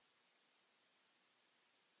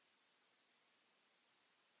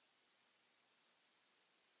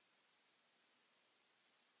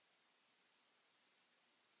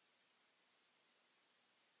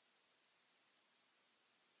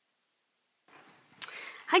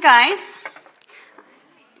Hi guys.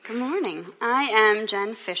 Good morning. I am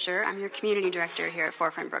Jen Fisher. I'm your community director here at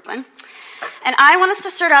Forefront Brooklyn. And I want us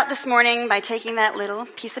to start out this morning by taking that little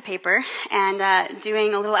piece of paper and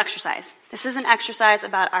doing a little exercise. This is an exercise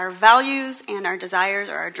about our values and our desires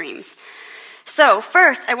or our dreams. So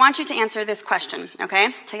first, I want you to answer this question,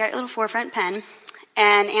 okay? Take out your little Forefront pen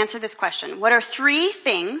and answer this question. What are 3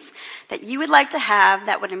 things that you would like to have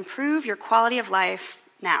that would improve your quality of life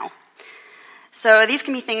now? So these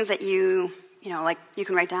can be things that you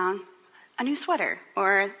can write down a new sweater,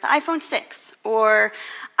 or the iPhone 6, or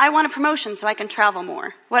I want a promotion so I can travel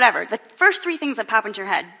more, whatever. The first 3 things that pop into your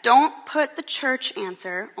head. Don't put the church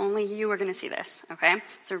answer, only you are going to see this, okay?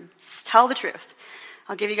 So tell the truth.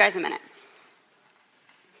 I'll give you guys a minute.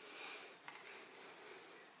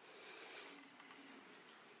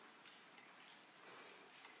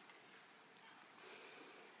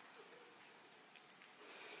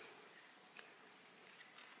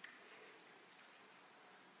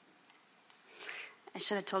 I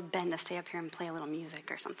should have told Ben to stay up here and play a little music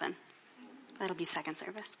or something. That'll be second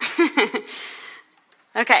service.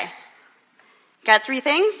 Okay. Got 3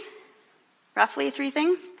 things? Roughly 3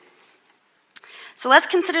 things? So let's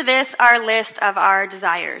consider this our list of our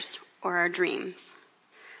desires or our dreams.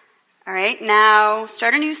 All right, now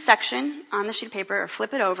start a new section on the sheet of paper or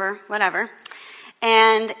flip it over, whatever,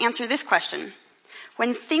 and answer this question.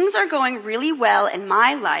 When things are going really well in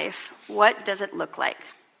my life, what does it look like?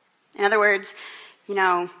 In other words,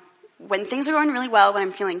 when things are going really well, when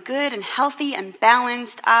I'm feeling good and healthy and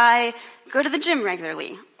balanced, I go to the gym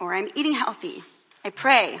regularly, or I'm eating healthy, I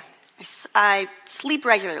pray, I sleep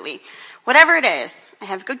regularly. Whatever it is, I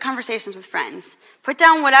have good conversations with friends. Put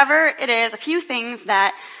down whatever it is, a few things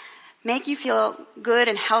that make you feel good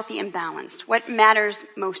and healthy and balanced. What matters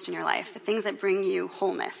most in your life, the things that bring you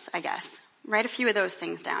wholeness, I guess. Write a few of those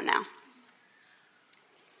things down now.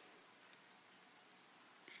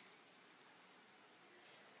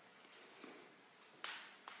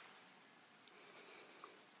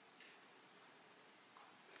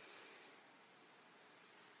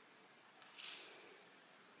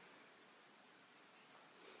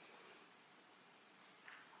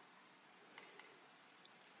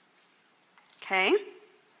 Okay.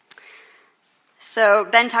 So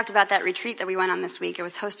Ben talked about that retreat that we went on this week. It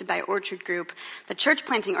was hosted by Orchard Group, the church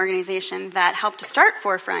planting organization that helped to start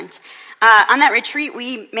Forefront. On that retreat,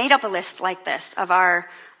 we made up a list like this of our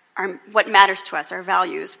what matters to us, our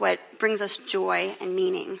values, what brings us joy and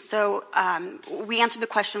meaning. So we answered the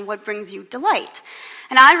question, what brings you delight?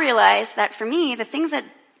 And I realized that for me, the things that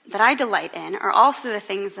I delight in are also the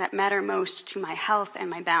things that matter most to my health and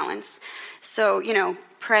my balance. So,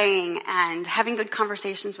 praying and having good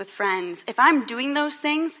conversations with friends. If I'm doing those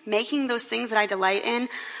things, making those things that I delight in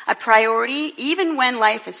a priority, even when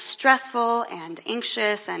life is stressful and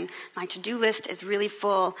anxious and my to-do list is really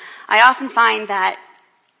full, I often find that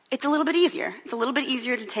it's a little bit easier. It's a little bit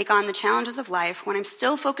easier to take on the challenges of life when I'm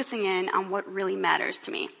still focusing in on what really matters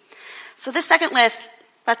to me. So this second list,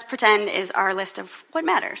 let's pretend, is our list of what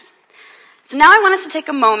matters. So now I want us to take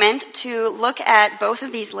a moment to look at both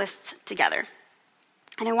of these lists together.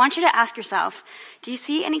 And I want you to ask yourself, do you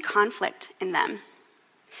see any conflict in them?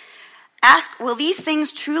 Ask, will these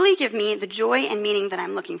things truly give me the joy and meaning that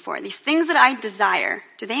I'm looking for? These things that I desire,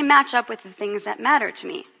 do they match up with the things that matter to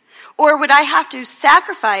me? Or would I have to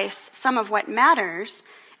sacrifice some of what matters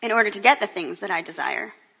in order to get the things that I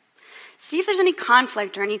desire? See if there's any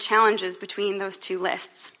conflict or any challenges between those 2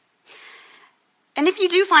 lists. And if you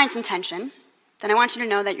do find some tension, then I want you to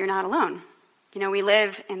know that you're not alone. We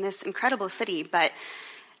live in this incredible city, but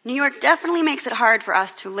New York definitely makes it hard for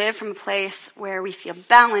us to live from a place where we feel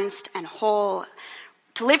balanced and whole,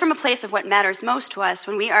 to live from a place of what matters most to us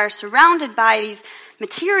when we are surrounded by these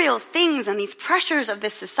material things and these pressures of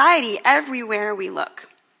this society everywhere we look.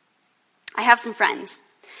 I have some friends.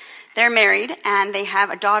 They're married, and they have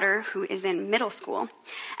a daughter who is in middle school.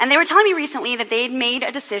 And they were telling me recently that they'd made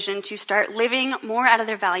a decision to start living more out of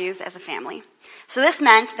their values as a family. So this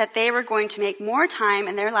meant that they were going to make more time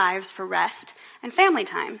in their lives for rest and family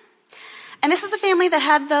time. And this is a family that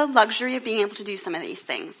had the luxury of being able to do some of these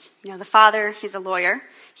things. The father, he's a lawyer.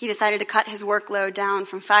 He decided to cut his workload down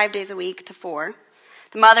from 5 days a week to 4.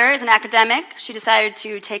 The mother is an academic. She decided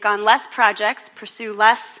to take on less projects, pursue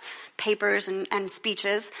less papers and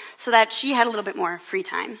speeches so that she had a little bit more free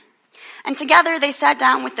time. And together they sat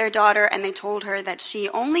down with their daughter and they told her that she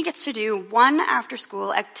only gets to do 1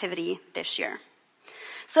 after-school activity this year.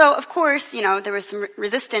 So, of course, there was some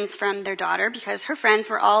resistance from their daughter because her friends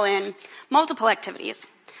were all in multiple activities.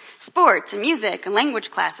 sports and music and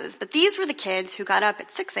language classes. But these were the kids who got up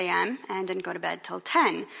at 6 a.m. and didn't go to bed till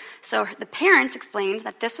 10. So the parents explained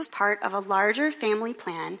that this was part of a larger family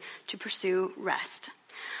plan to pursue rest.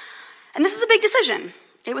 And this is a big decision.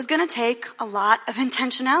 It was going to take a lot of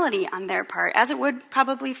intentionality on their part, as it would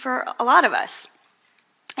probably for a lot of us.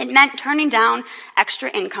 It meant turning down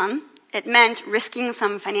extra income. It meant risking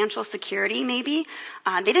some financial security, maybe.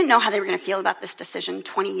 They didn't know how they were going to feel about this decision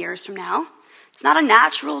 20 years from now. It's not a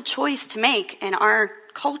natural choice to make in our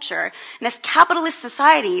culture. In this capitalist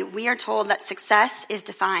society, we are told that success is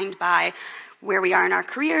defined by where we are in our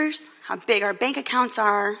careers, how big our bank accounts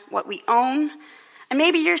are, what we own. And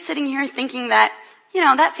maybe you're sitting here thinking that,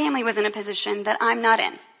 that family was in a position that I'm not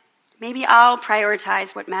in. Maybe I'll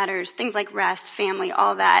prioritize what matters, things like rest, family,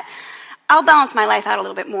 all that. I'll balance my life out a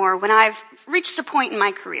little bit more when I've reached a point in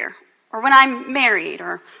my career, or when I'm married,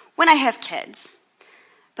 or when I have kids.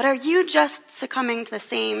 But are you just succumbing to the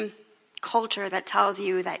same culture that tells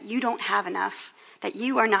you that you don't have enough, that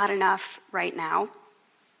you are not enough right now?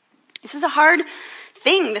 This is a hard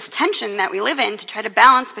thing, this tension that we live in, to try to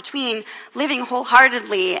balance between living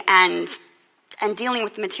wholeheartedly and dealing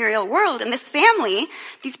with the material world. And this family,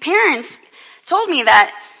 these parents, told me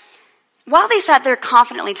that while they sat there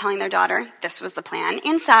confidently telling their daughter this was the plan,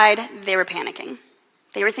 inside they were panicking.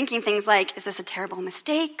 They were thinking things like, is this a terrible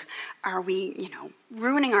mistake? Are we,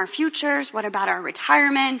 ruining our futures? What about our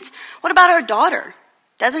retirement? What about our daughter?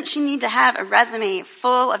 Doesn't she need to have a resume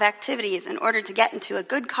full of activities in order to get into a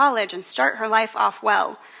good college and start her life off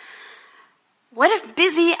well? What if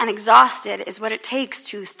busy and exhausted is what it takes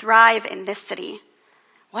to thrive in this city?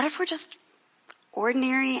 What if we're just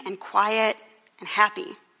ordinary and quiet and happy?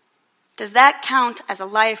 Does that count as a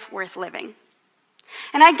life worth living?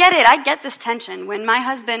 And I get it. I get this tension. When my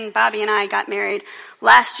husband, Bobby, and I got married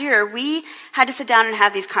last year, we had to sit down and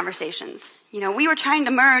have these conversations. We were trying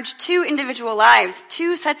to merge two individual lives,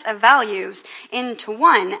 two sets of values into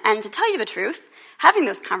one. And to tell you the truth, having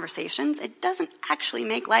those conversations, it doesn't actually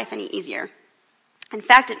make life any easier. In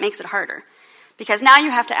fact, it makes it harder. Because now you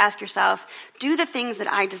have to ask yourself, do the things that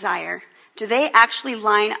I desire, do they actually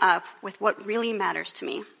line up with what really matters to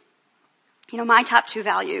me? My top two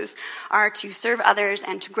values are to serve others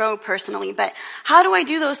and to grow personally. But how do I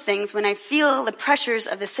do those things when I feel the pressures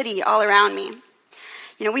of the city all around me?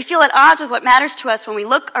 We feel at odds with what matters to us when we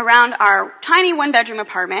look around our tiny one-bedroom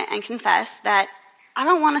apartment and confess that I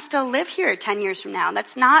don't want to still live here 10 years from now.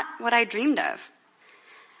 That's not what I dreamed of.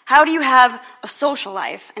 How do you have a social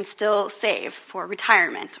life and still save for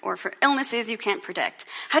retirement or for illnesses you can't predict?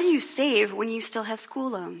 How do you save when you still have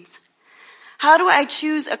school loans? How do I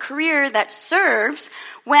choose a career that serves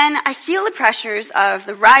when I feel the pressures of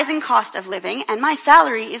the rising cost of living and my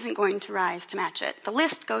salary isn't going to rise to match it? The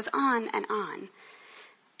list goes on and on.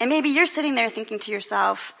 And maybe you're sitting there thinking to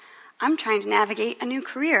yourself, I'm trying to navigate a new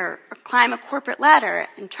career or climb a corporate ladder,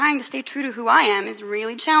 and trying to stay true to who I am is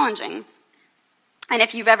really challenging. And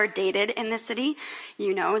if you've ever dated in this city,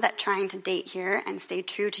 you know that trying to date here and stay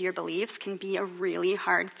true to your beliefs can be a really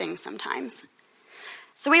hard thing sometimes.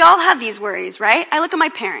 So we all have these worries, right? I look at my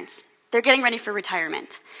parents. They're getting ready for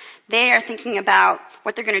retirement. They are thinking about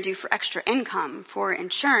what they're going to do for extra income, for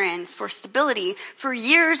insurance, for stability, for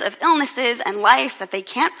years of illnesses and life that they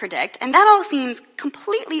can't predict. And that all seems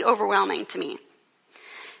completely overwhelming to me.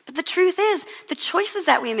 But the truth is, the choices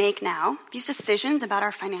that we make now, these decisions about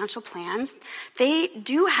our financial plans, they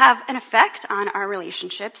do have an effect on our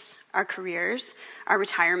relationships, our careers, our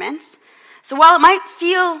retirements. So while it might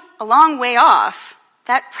feel a long way off,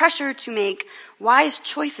 that pressure to make wise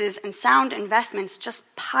choices and sound investments just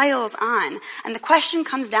piles on. And the question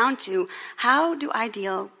comes down to, how do I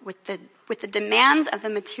deal with the demands of the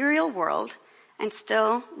material world and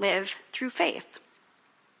still live through faith?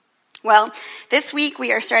 Well, this week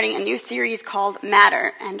we are starting a new series called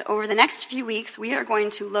Matter, and over the next few weeks we are going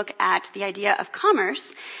to look at the idea of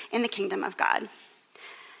commerce in the kingdom of God.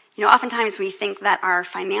 Oftentimes we think that our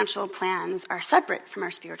financial plans are separate from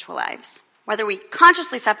our spiritual lives, whether we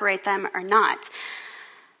consciously separate them or not.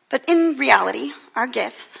 But in reality, our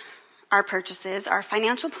gifts, our purchases, our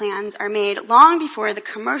financial plans are made long before the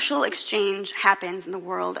commercial exchange happens in the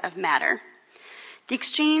world of matter. The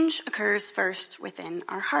exchange occurs first within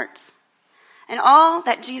our hearts. And all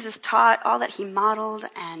that Jesus taught, all that he modeled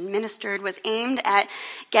and ministered was aimed at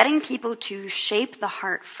getting people to shape the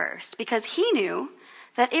heart first, because he knew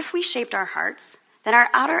that if we shaped our hearts, then our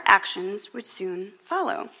outer actions would soon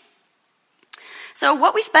follow. So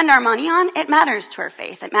what we spend our money on, it matters to our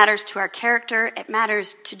faith. It matters to our character. It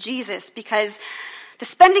matters to Jesus, because the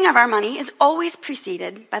spending of our money is always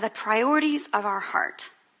preceded by the priorities of our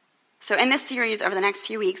heart. So in this series over the next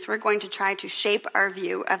few weeks, we're going to try to shape our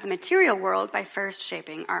view of the material world by first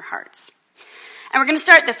shaping our hearts. And we're going to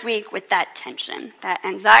start this week with that tension, that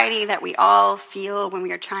anxiety that we all feel when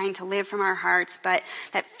we are trying to live from our hearts, but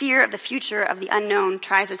that fear of the future, of the unknown,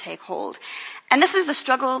 tries to take hold. And this is a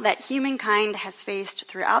struggle that humankind has faced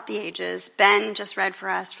throughout the ages. Ben just read for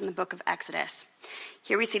us from the book of Exodus.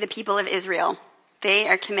 Here we see the people of Israel. They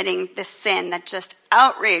are committing this sin that just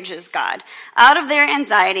outrages God. Out of their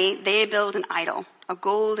anxiety, they build an idol, a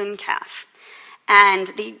golden calf. And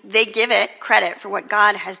they give it credit for what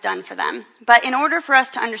God has done for them. But in order for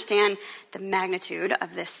us to understand the magnitude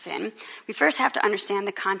of this sin, we first have to understand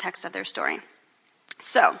the context of their story.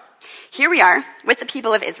 So, here we are with the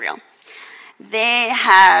people of Israel. They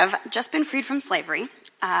have just been freed from slavery,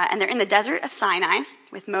 and they're in the desert of Sinai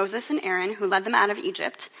with Moses and Aaron, who led them out of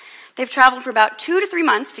Egypt. They've traveled for about 2 to 3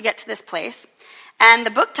 months to get to this place, and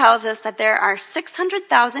the book tells us that there are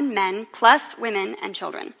 600,000 men plus women and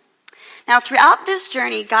children. Now, throughout this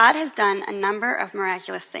journey, God has done a number of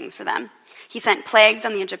miraculous things for them. He sent plagues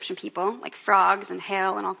on the Egyptian people, like frogs and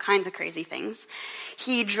hail and all kinds of crazy things.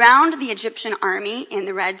 He drowned the Egyptian army in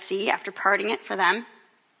the Red Sea after parting it for them.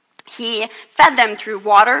 He fed them through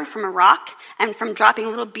water from a rock and from dropping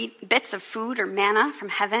little bits of food or manna from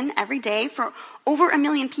heaven every day for over 1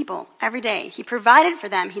 million people every day. He provided for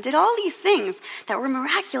them. He did all these things that were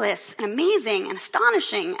miraculous and amazing and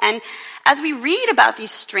astonishing. And as we read about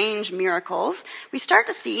these strange miracles, we start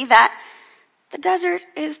to see that the desert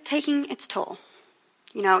is taking its toll.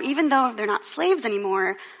 You know, even though they're not slaves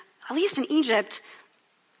anymore, at least in Egypt,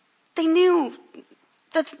 they knew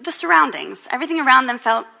the surroundings. Everything around them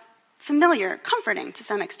felt familiar, comforting to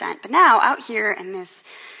some extent. But now, out here in this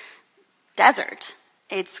desert,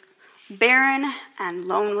 it's barren and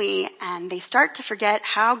lonely, and they start to forget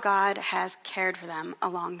how God has cared for them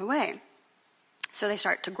along the way. So they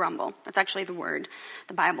start to grumble. That's actually the word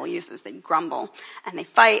the Bible uses. They grumble, and they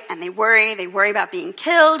fight, and they worry. They worry about being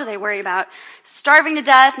killed. They worry about starving to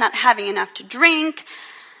death, not having enough to drink.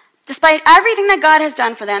 Despite everything that God has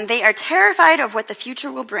done for them, they are terrified of what the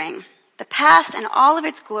future will bring. The past and all of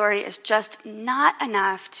its glory is just not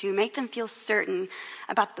enough to make them feel certain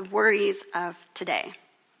about the worries of today.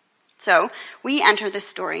 So we enter this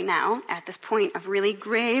story now at this point of really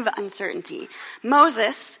grave uncertainty.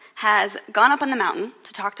 Moses has gone up on the mountain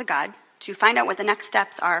to talk to God, to find out what the next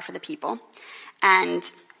steps are for the people,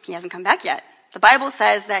 and he hasn't come back yet. The Bible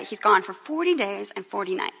says that he's gone for 40 days and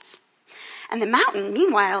 40 nights. And the mountain,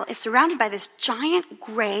 meanwhile, is surrounded by this giant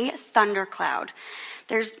gray thundercloud.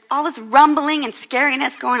 There's all this rumbling and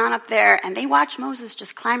scariness going on up there, and they watch Moses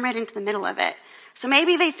just climb right into the middle of it. So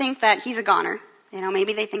maybe they think that he's a goner. You know,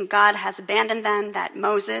 maybe they think God has abandoned them, that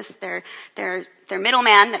Moses, their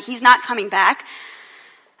middleman, that he's not coming back.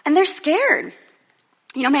 And they're scared.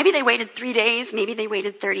 You know, maybe they waited 3 days, maybe they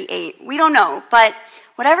waited 38. We don't know. But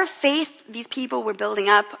whatever faith these people were building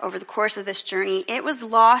up over the course of this journey, it was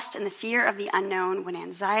lost in the fear of the unknown when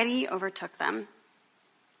anxiety overtook them.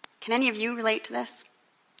 Can any of you relate to this?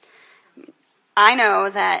 I know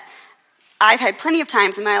that I've had plenty of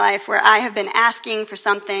times in my life where I have been asking for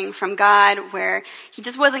something from God where he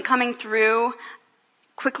just wasn't coming through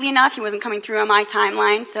quickly enough. He wasn't coming through on my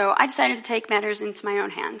timeline, so I decided to take matters into my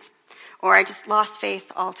own hands. Or I just lost faith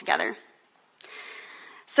altogether.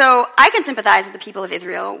 So I can sympathize with the people of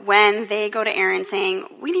Israel when they go to Aaron saying,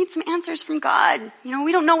 we need some answers from God. You know,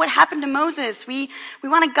 we don't know what happened to Moses. We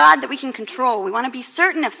want a God that we can control. We want to be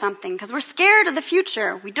certain of something because we're scared of the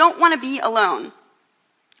future. We don't want to be alone.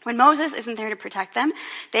 When Moses isn't there to protect them,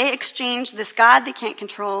 they exchange this God they can't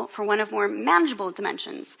control for one of more manageable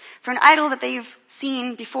dimensions, for an idol that they've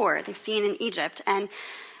seen before. They've seen in Egypt, and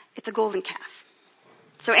it's a golden calf.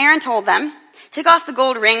 So Aaron told them, take off the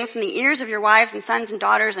gold rings from the ears of your wives and sons and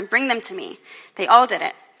daughters and bring them to me. They all did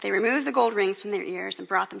it. They removed the gold rings from their ears and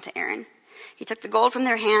brought them to Aaron. He took the gold from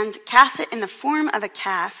their hands, cast it in the form of a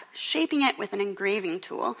calf, shaping it with an engraving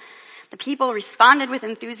tool. The people responded with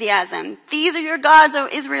enthusiasm. These are your gods, O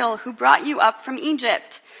Israel, who brought you up from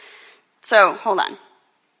Egypt. So, hold on.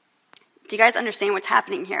 Do you guys understand what's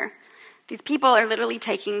happening here? These people are literally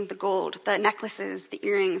taking the gold, the necklaces, the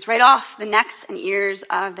earrings, right off the necks and ears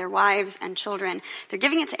of their wives and children. They're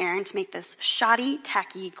giving it to Aaron to make this shoddy,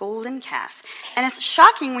 tacky, golden calf. And it's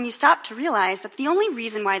shocking when you stop to realize that the only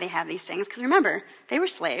reason why they have these things, because remember, they were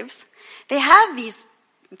slaves. They have these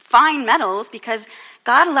fine metals because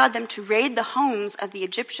God allowed them to raid the homes of the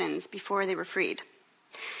Egyptians before they were freed.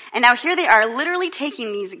 And now here they are literally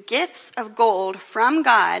taking these gifts of gold from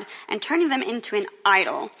God and turning them into an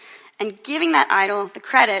idol and giving that idol the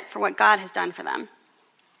credit for what God has done for them.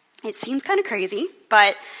 It seems kind of crazy,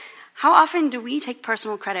 but how often do we take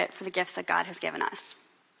personal credit for the gifts that God has given us?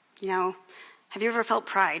 Have you ever felt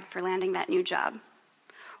pride for landing that new job?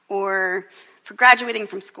 Or for graduating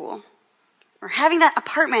from school? Or having that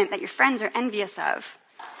apartment that your friends are envious of?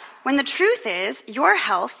 When the truth is, your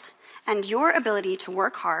health and your ability to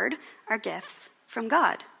work hard are gifts from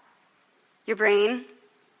God. Your brain,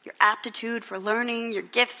 your aptitude for learning, your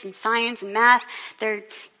gifts in science and math, they're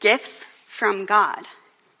gifts from God.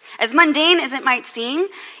 As mundane as it might seem,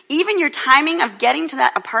 even your timing of getting to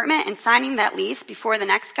that apartment and signing that lease before the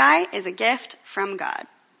next guy is a gift from God.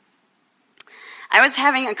 I was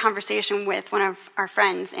having a conversation with one of our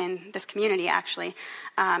friends in this community, actually,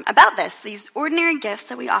 about this, these ordinary gifts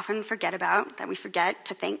that we often forget about, that we forget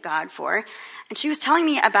to thank God for. And she was telling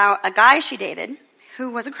me about a guy she dated who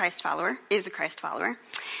was a Christ follower, is a Christ follower,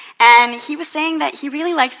 and he was saying that he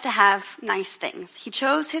really likes to have nice things. He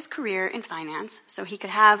chose his career in finance so he could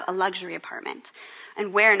have a luxury apartment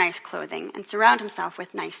and wear nice clothing and surround himself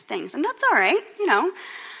with nice things. And that's all right,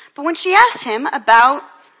 But when she asked him about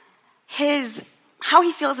how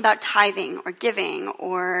he feels about tithing or giving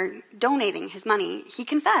or donating his money, he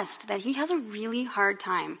confessed that he has a really hard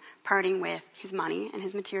time parting with his money and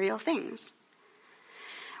his material things.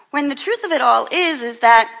 When the truth of it all is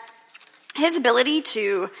that his ability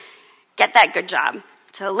to get that good job,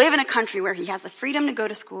 to live in a country where he has the freedom to go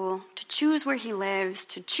to school, to choose where he lives,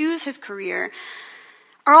 to choose his career,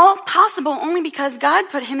 are all possible only because God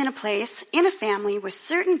put him in a place, in a family, with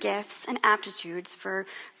certain gifts and aptitudes for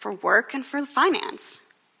work and for finance.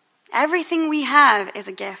 Everything we have is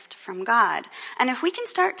a gift from God. And if we can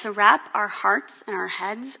start to wrap our hearts and our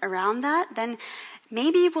heads around that, then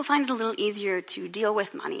maybe we'll find it a little easier to deal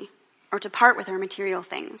with money or to part with our material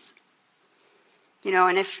things.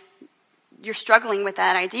 And if you're struggling with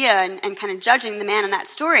that idea and kind of judging the man in that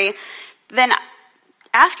story, then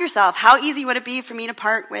ask yourself, how easy would it be for me to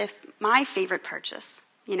part with my favorite purchase?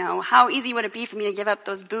 How easy would it be for me to give up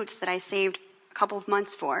those boots that I saved a couple of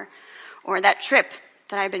months for, or that trip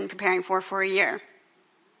that I've been preparing for a year?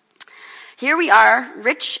 Here we are,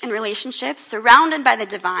 rich in relationships, surrounded by the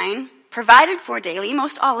divine, provided for daily.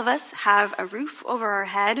 Most all of us have a roof over our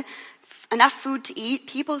head, enough food to eat,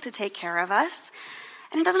 people to take care of us.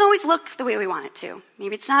 And it doesn't always look the way we want it to.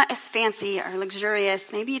 Maybe it's not as fancy or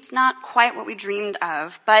luxurious. Maybe it's not quite what we dreamed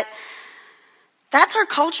of. But that's our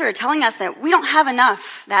culture telling us that we don't have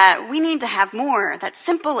enough, that we need to have more, that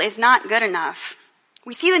simple is not good enough.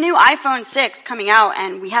 We see the new iPhone 6 coming out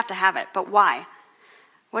and we have to have it. But why?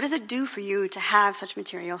 What does it do for you to have such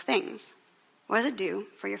material things? What does it do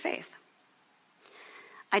for your faith?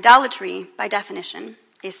 Idolatry, by definition,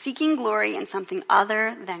 is seeking glory in something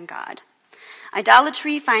other than God.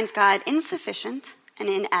 Idolatry finds God insufficient and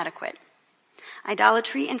inadequate.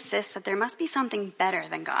 Idolatry insists that there must be something better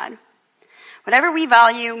than God. Whatever we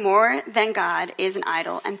value more than God is an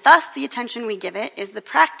idol, and thus the attention we give it is the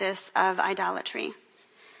practice of idolatry.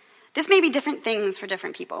 This may be different things for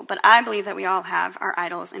different people, but I believe that we all have our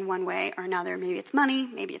idols in one way or another. Maybe it's money,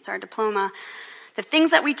 maybe it's our diploma. The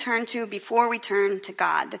things that we turn to before we turn to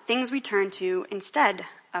God, the things we turn to instead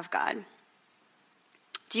of God.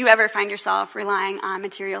 Do you ever find yourself relying on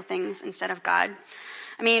material things instead of God?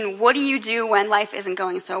 What do you do when life isn't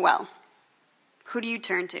going so well? Who do you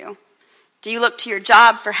turn to? Do you look to your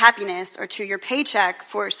job for happiness or to your paycheck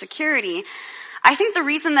for security? I think the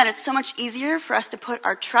reason that it's so much easier for us to put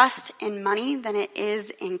our trust in money than it is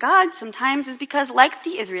in God sometimes is because, like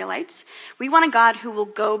the Israelites, we want a God who will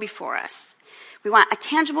go before us. We want a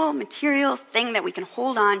tangible, material thing that we can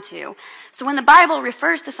hold on to. So when the Bible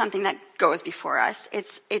refers to something that goes before us,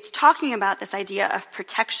 it's talking about this idea of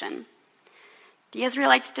protection. The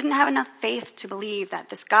Israelites didn't have enough faith to believe that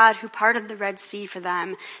this God who parted the Red Sea for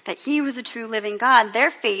them, that he was a true living God. Their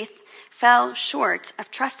faith fell short of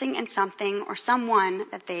trusting in something or someone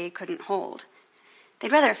that they couldn't hold.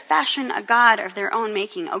 They'd rather fashion a god of their own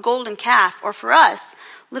making, a golden calf, or for us,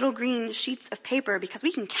 little green sheets of paper, because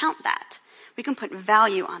we can count that. We can put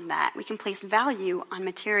value on that. We can place value on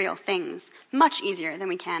material things much easier than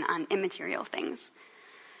we can on immaterial things.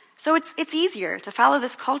 So it's easier to follow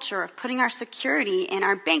this culture of putting our security in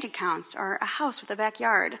our bank accounts or a house with a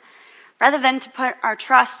backyard, rather than to put our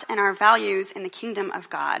trust and our values in the kingdom of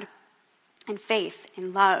God, in faith,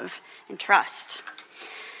 in love, and trust.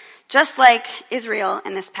 Just like Israel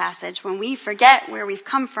in this passage, when we forget where we've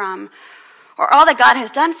come from, or all that God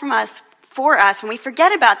has done for us, when we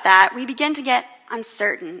forget about that, we begin to get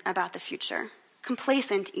uncertain about the future,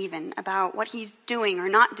 complacent even about what he's doing or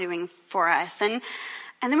not doing for us. And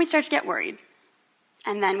then we start to get worried.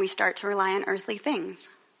 And then we start to rely on earthly things.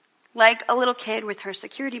 Like a little kid with her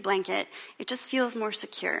security blanket, it just feels more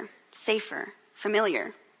secure, safer,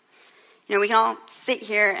 familiar. We can all sit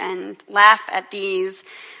here and laugh at these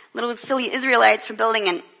little silly Israelites for building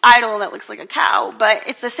an idol that looks like a cow, but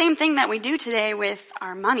it's the same thing that we do today with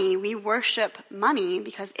our money. We worship money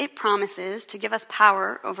because it promises to give us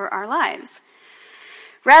power over our lives,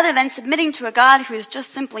 rather than submitting to a God who is just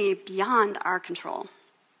simply beyond our control.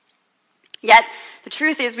 Yet, the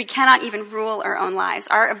truth is we cannot even rule our own lives.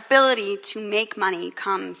 Our ability to make money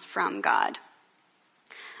comes from God.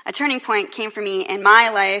 A turning point came for me in my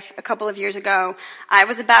life a couple of years ago. I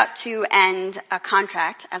was about to end a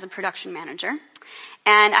contract as a production manager,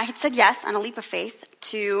 and I had said yes on a leap of faith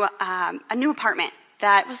to a new apartment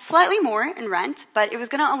that was slightly more in rent, but it was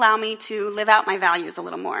going to allow me to live out my values a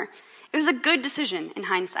little more. It was a good decision in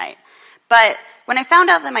hindsight, but when I found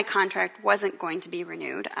out that my contract wasn't going to be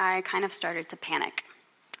renewed, I kind of started to panic.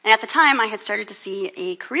 And at the time, I had started to see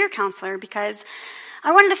a career counselor because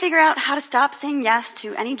I wanted to figure out how to stop saying yes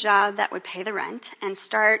to any job that would pay the rent and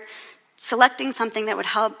start selecting something that would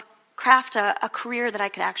help craft a career that I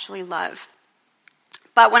could actually love.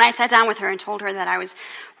 But when I sat down with her and told her that I was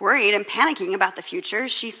worried and panicking about the future,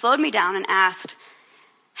 she slowed me down and asked,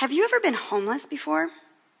 "Have you ever been homeless before?"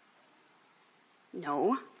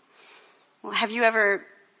 "No." "Well, have you ever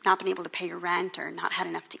not been able to pay your rent or not had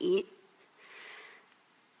enough to eat?"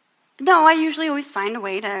 "No, I usually always find a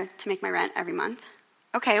way to make my rent every month."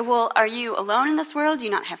 "Okay, well, are you alone in this world? Do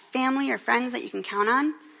you not have family or friends that you can count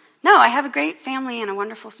on?" "No, I have a great family and a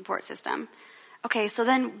wonderful support system." "Okay, so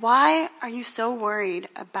then why are you so worried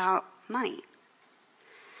about money?"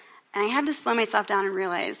 And I had to slow myself down and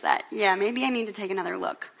realize that, maybe I need to take another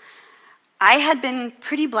look. I had been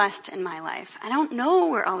pretty blessed in my life. I don't know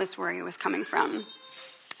where all this worry was coming from.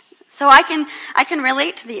 So I can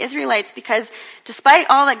relate to the Israelites because despite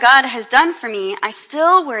all that God has done for me, I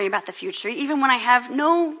still worry about the future, even when I have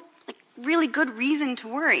no really good reason to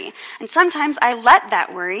worry. And sometimes I let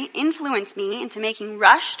that worry influence me into making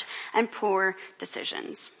rushed and poor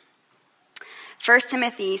decisions. 1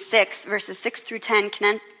 Timothy 6, verses 6 through 10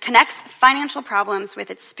 connects financial problems with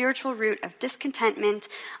its spiritual root of discontentment,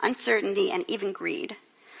 uncertainty, and even greed.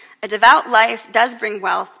 A devout life does bring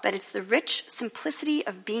wealth, but it's the rich simplicity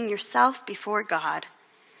of being yourself before God.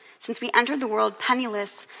 Since we entered the world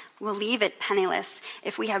penniless, we'll leave it penniless.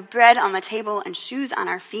 If we have bread on the table and shoes on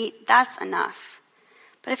our feet, that's enough.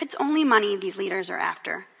 But if it's only money these leaders are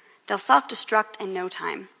after, they'll self-destruct in no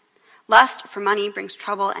time. Lust for money brings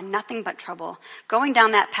trouble and nothing but trouble. Going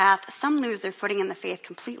down that path, some lose their footing in the faith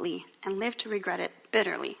completely and live to regret it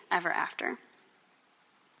bitterly ever after.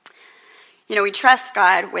 We trust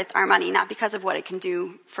God with our money, not because of what it can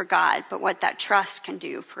do for God, but what that trust can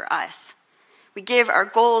do for us. We give our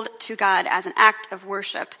gold to God as an act of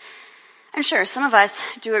worship. And sure, some of us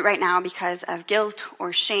do it right now because of guilt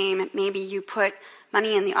or shame. Maybe you put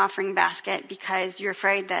money in the offering basket because you're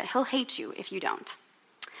afraid that he'll hate you if you don't.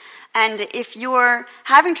 And if you're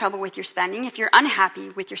having trouble with your spending, if you're unhappy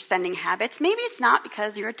with your spending habits, maybe it's not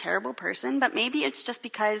because you're a terrible person, but maybe it's just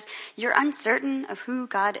because you're uncertain of who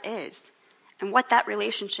God is and what that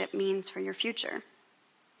relationship means for your future.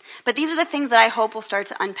 But these are the things that I hope we'll start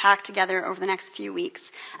to unpack together over the next few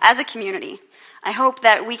weeks as a community. I hope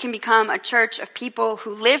that we can become a church of people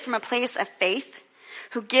who live from a place of faith,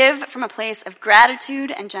 who give from a place of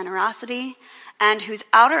gratitude and generosity, and whose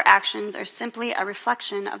outer actions are simply a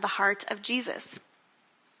reflection of the heart of Jesus.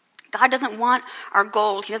 God doesn't want our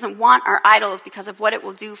gold. He doesn't want our idols because of what it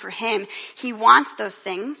will do for him. He wants those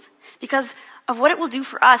things because of what it will do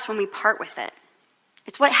for us when we part with it.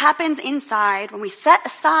 It's what happens inside when we set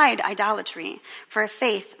aside idolatry for a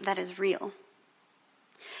faith that is real.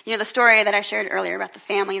 The story that I shared earlier about the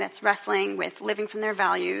family that's wrestling with living from their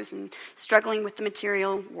values and struggling with the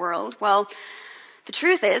material world. Well, the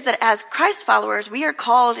truth is that as Christ followers, we are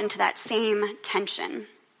called into that same tension.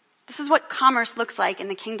 This is what commerce looks like in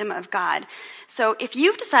the kingdom of God. So if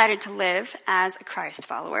you've decided to live as a Christ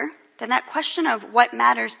follower, then that question of what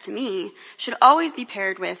matters to me should always be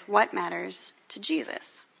paired with what matters to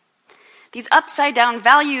Jesus. These upside-down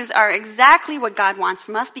values are exactly what God wants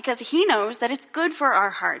from us because he knows that it's good for our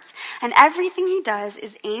hearts, and everything he does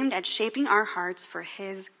is aimed at shaping our hearts for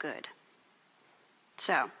his good.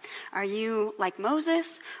 So, are you like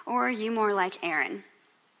Moses, or are you more like Aaron?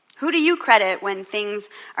 Who do you credit when things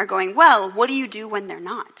are going well? What do you do when they're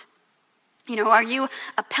not? Are you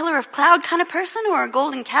a pillar of cloud kind of person or a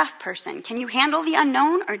golden calf person? Can you handle the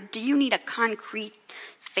unknown, or do you need a concrete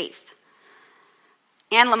faith?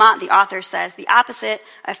 Anne Lamott, the author, says the opposite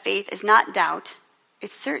of faith is not doubt,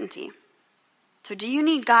 it's certainty. So do you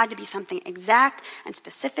need God to be something exact and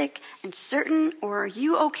specific and certain, or are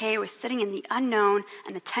you okay with sitting in the unknown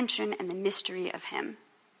and the tension and the mystery of him?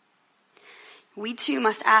 we too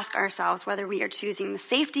must ask ourselves whether we are choosing the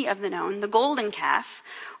safety of the known, the golden calf,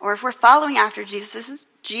 or if we're following after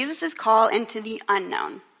Jesus' call into the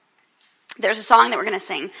unknown. There's a song that we're going to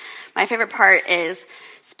sing. My favorite part is,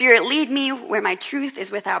 Spirit, lead me where my truth is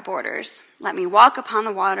without borders. Let me walk upon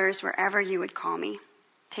the waters wherever you would call me.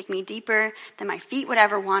 Take me deeper than my feet would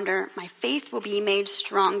ever wander. My faith will be made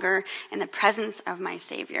stronger in the presence of my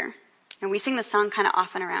Savior. And we sing this song kind of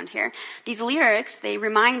often around here. These lyrics, they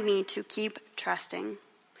remind me to keep trusting,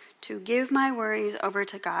 to give my worries over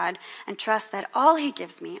to God and trust that all he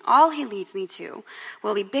gives me, all he leads me to,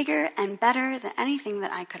 will be bigger and better than anything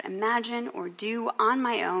that I could imagine or do on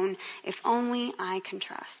my own, if only I can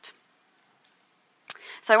trust.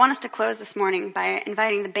 So I want us to close this morning by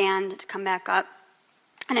inviting the band to come back up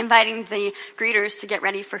and inviting the greeters to get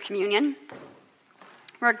ready for communion.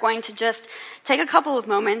 We're going to just take a couple of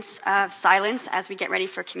moments of silence as we get ready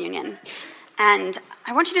for communion. And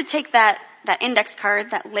I want you to take that index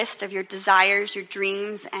card, that list of your desires, your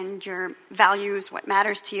dreams, and your values, what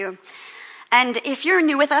matters to you. And if you're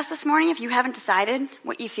new with us this morning, if you haven't decided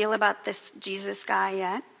what you feel about this Jesus guy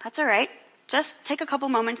yet, that's all right. Just take a couple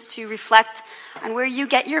moments to reflect on where you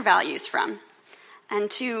get your values from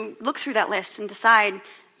and to look through that list and decide,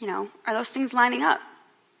 are those things lining up?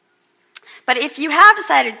 But if you have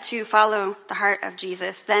decided to follow the heart of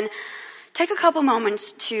Jesus, then take a couple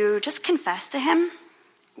moments to just confess to him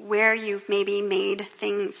where you've maybe made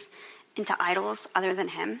things into idols other than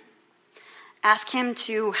him. Ask him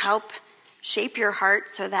to help shape your heart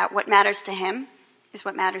so that what matters to him is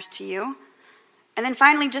what matters to you. And then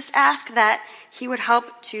finally, just ask that he would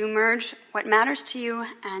help to merge what matters to you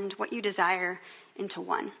and what you desire into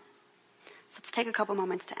one. So let's take a couple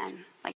moments to end.